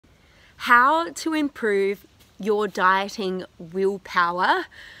how to improve your dieting willpower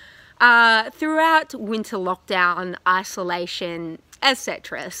throughout winter lockdown, isolation,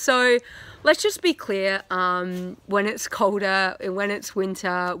 etc. So let's just be clear, when it's colder, when it's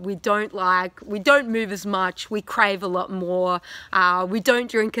winter, we don't move as much, we crave a lot more, we don't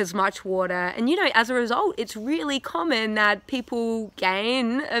drink as much water, and you know, as a result, it's really common that people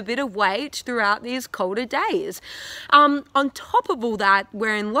gain a bit of weight throughout these colder days. On top of all that,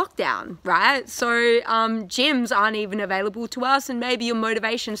 we're in lockdown, right? So gyms aren't even available to us, and maybe your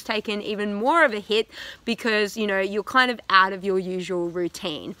motivation's taken even more of a hit because, you know, you're kind of out of your usual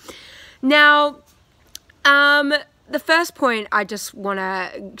routine. Now, the first point I just want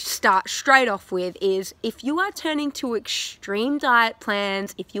to start straight off with is, if you are turning to extreme diet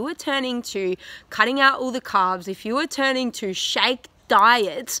plans, if you are turning to cutting out all the carbs, if you are turning to shake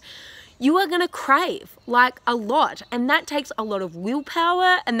diets, you are going to crave like a lot, and that takes a lot of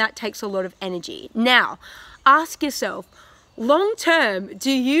willpower and that takes a lot of energy. Now, ask yourself, long term,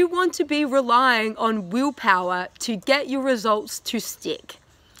 do you want to be relying on willpower to get your results to stick?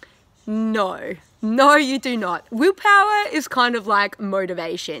 No, you do not. Willpower is kind of like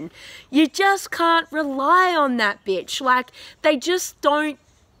motivation. You just can't rely on that bitch. Like, they just don't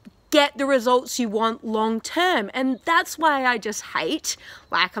get the results you want long term. And that's why I just hate,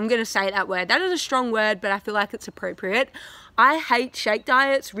 like, I'm going to say that word. That is a strong word, but I feel like it's appropriate. I hate shake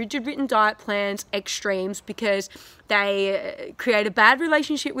diets, rigid written diet plans, extremes, because they create a bad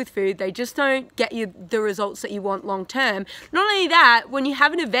relationship with food. They just don't get you the results that you want long term. Not only that, when you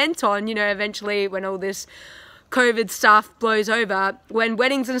have an event on, you know, eventually when all this COVID stuff blows over, when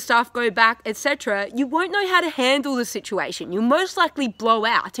weddings and stuff go back, etc., you won't know how to handle the situation. You'll most likely blow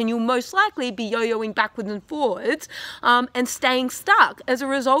out, and you'll most likely be yo-yoing backwards and forwards and staying stuck as a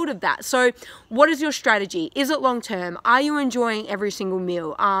result of that. So what is your strategy? Is it long term? Are you enjoying every single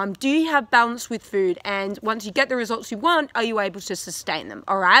meal? Do you have balance with food? And once you get the results you want, are you able to sustain them?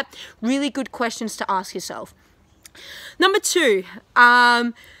 All right, really good questions to ask yourself. Number two,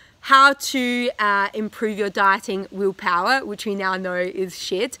 how to improve your dieting willpower, which we now know is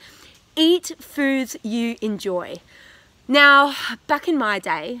shit. Eat foods you enjoy. Now, back in my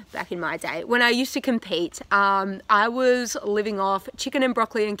day, when I used to compete, I was living off chicken and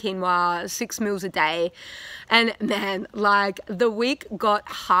broccoli and quinoa 6 meals a day. And man, like, the week got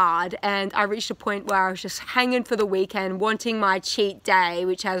hard, and I reached a point where I was just hanging for the weekend, wanting my cheat day,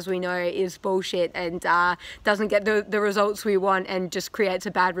 which, as we know, is bullshit and doesn't get the results we want and just creates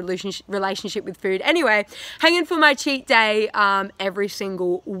a bad relationship with food. Anyway, hanging for my cheat day every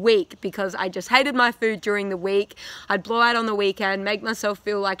single week because I just hated my food during the week. I'd blow out on the weekend, make myself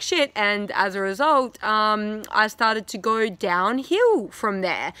feel like shit, and as a result, I started to go downhill from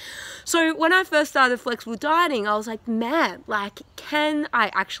there. So when I first started flexible dieting, I was like, man, like, can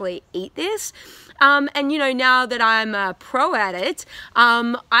I actually eat this? And you know, now that I'm a pro at it,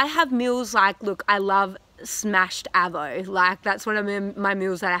 I have meals like, look, I love smashed avo, like that's one of my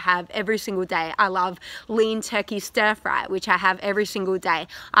meals that I have every single day. I love lean turkey stir fry, which I have every single day.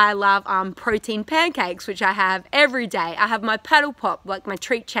 I love protein pancakes, which I have every day. I have my paddle pop, like my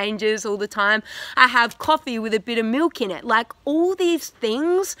treat changes all the time. I have coffee with a bit of milk in it. Like, all these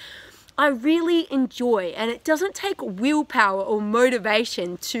things I really enjoy, and it doesn't take willpower or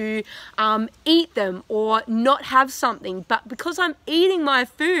motivation to eat them or not have something, but because I'm eating my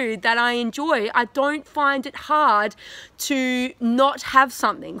food that I enjoy, I don't find it hard to not have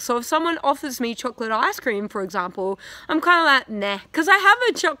something. So if someone offers me chocolate ice cream, for example, I'm kind of like, nah, because I have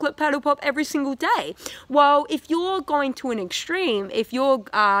a chocolate paddle pop every single day. Well, if you're going to an extreme, if you're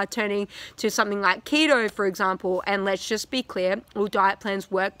turning to something like keto, for example, and let's just be clear, all diet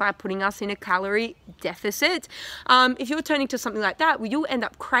plans work by putting us in a calorie deficit. If you're turning to something like that, well, you'll end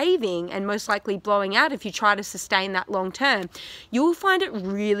up craving and most likely blowing out if you try to sustain that long term. You'll find it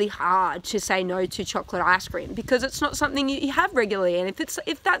really hard to say no to chocolate ice cream because it's not something you have regularly, and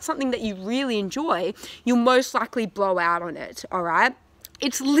if that's something that you really enjoy, you'll most likely blow out on it. All right.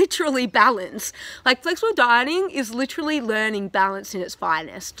 It's literally balance. Like, flexible dieting is literally learning balance in its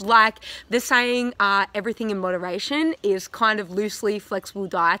finest. Like, the saying, everything in moderation is kind of loosely flexible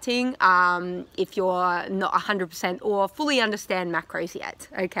dieting if you're not 100% or fully understand macros yet,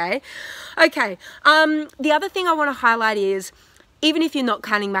 okay? Okay, the other thing I want to highlight is, even if you're not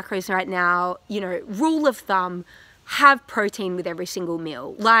counting macros right now, you know, rule of thumb, have protein with every single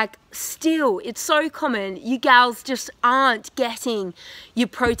meal. Like, still, it's so common, you gals just aren't getting your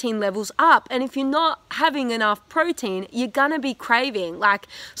protein levels up, and if you're not having enough protein, you're gonna be craving. Like,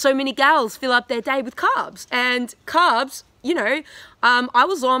 so many gals fill up their day with carbs, and carbs you know, I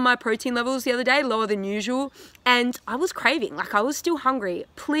was low on my protein levels the other day, lower than usual, and I was craving, like I was still hungry.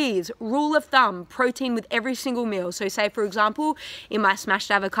 Please, rule of thumb, protein with every single meal. So say, for example, in my smashed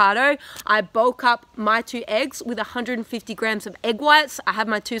avocado, I bulk up my 2 eggs with 150 grams of egg whites. I have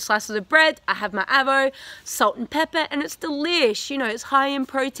my 2 slices of bread, I have my avo, salt and pepper, and it's delish. You know, it's high in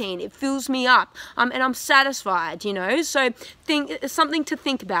protein. It fills me up, and I'm satisfied, you know. So it's something to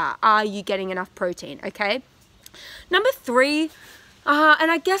think about. Are you getting enough protein? Okay. Number 3,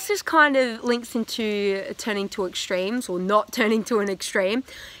 and I guess this kind of links into turning to extremes or not turning to an extreme,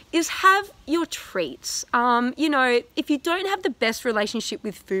 is have your treats. You know, if you don't have the best relationship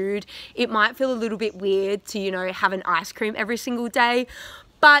with food, it might feel a little bit weird to, you know, have an ice cream every single day,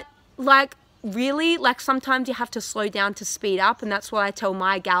 but like, really, like sometimes you have to slow down to speed up, and that's why I tell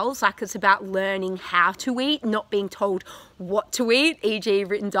my gals, like, it's about learning how to eat, not being told what to eat, e.g.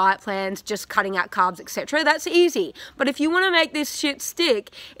 written diet plans, just cutting out carbs, etc. That's easy. But if you want to make this shit stick,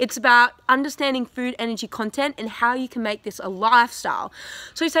 it's about understanding food energy content and how you can make this a lifestyle.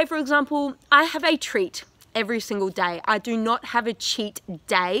 So say, for example, I have a treat every single day. I do not have a cheat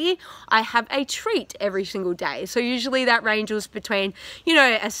day. I have a treat every single day. So usually that ranges between, you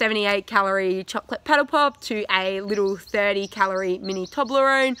know, a 78 calorie chocolate paddle pop to a little 30 calorie mini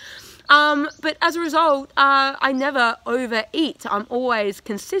Toblerone. But as a result, I never overeat. I'm always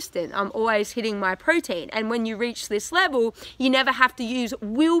consistent. I'm always hitting my protein. And when you reach this level, you never have to use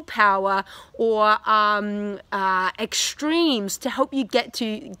willpower or extremes to help you get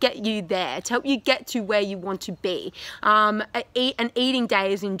you there, to help you get to where you want to be. An eating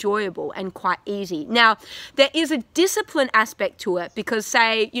day is enjoyable and quite easy. Now, there is a discipline aspect to it because,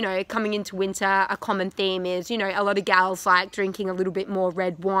 say, you know, coming into winter, a common theme is, you know, a lot of gals like drinking a little bit more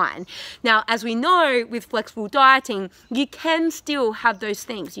red wine. Now, as we know, with flexible dieting, you can still have those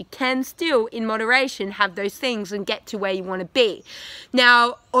things. You can still, in moderation, have those things and get to where you want to be.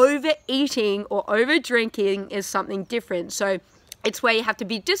 Now, overeating or over drinking is something different. So it's where you have to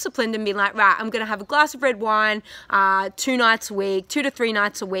be disciplined and be like, right, I'm going to have a glass of red wine 2 nights a week, 2 to 3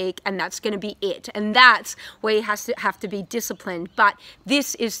 nights a week, and that's going to be it. And that's where you have to be disciplined. But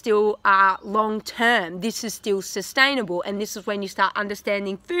this is still long term. This is still sustainable. And this is when you start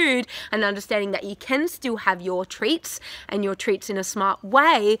understanding food and understanding that you can still have your treats and your treats in a smart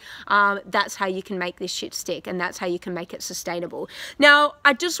way. That's how you can make this shit stick, and that's how you can make it sustainable. Now,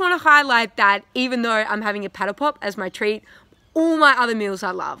 I just want to highlight that even though I'm having a paddle pop as my treat, all my other meals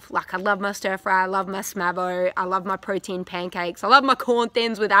I love. Like, I love my stir fry, I love my smavo, I love my protein pancakes, I love my corn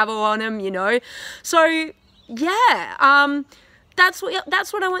thins with avo on them, you know. So yeah, that's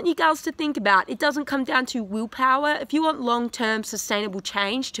what I want you girls to think about. It doesn't come down to willpower. If you want long-term sustainable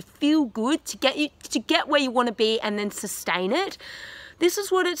change, to feel good, to get where you want to be and then sustain it, this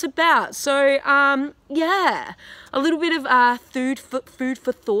is what it's about. So yeah, a little bit of food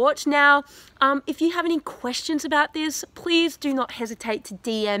for thought. Now, if you have any questions about this, please do not hesitate to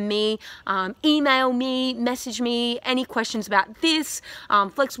DM me, email me, message me, any questions about this,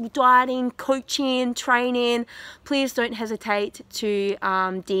 flexible dieting, coaching, training. Please don't hesitate to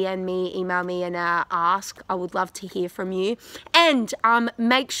DM me, email me, and ask. I would love to hear from you. And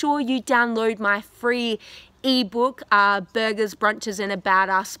make sure you download my free ebook, Burgers, Brunches, and a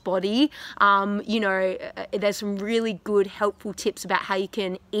Badass Body. You know, there's some really good, helpful tips about how you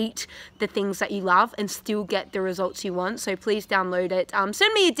can eat the things that you love and still get the results you want. So please download it.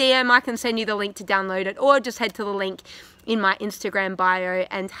 Send me a DM. I can send you the link to download it, or just head to the link in my Instagram bio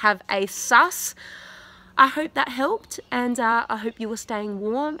and have a sus. I hope that helped, and I hope you were staying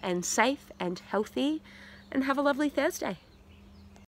warm and safe and healthy, and have a lovely Thursday.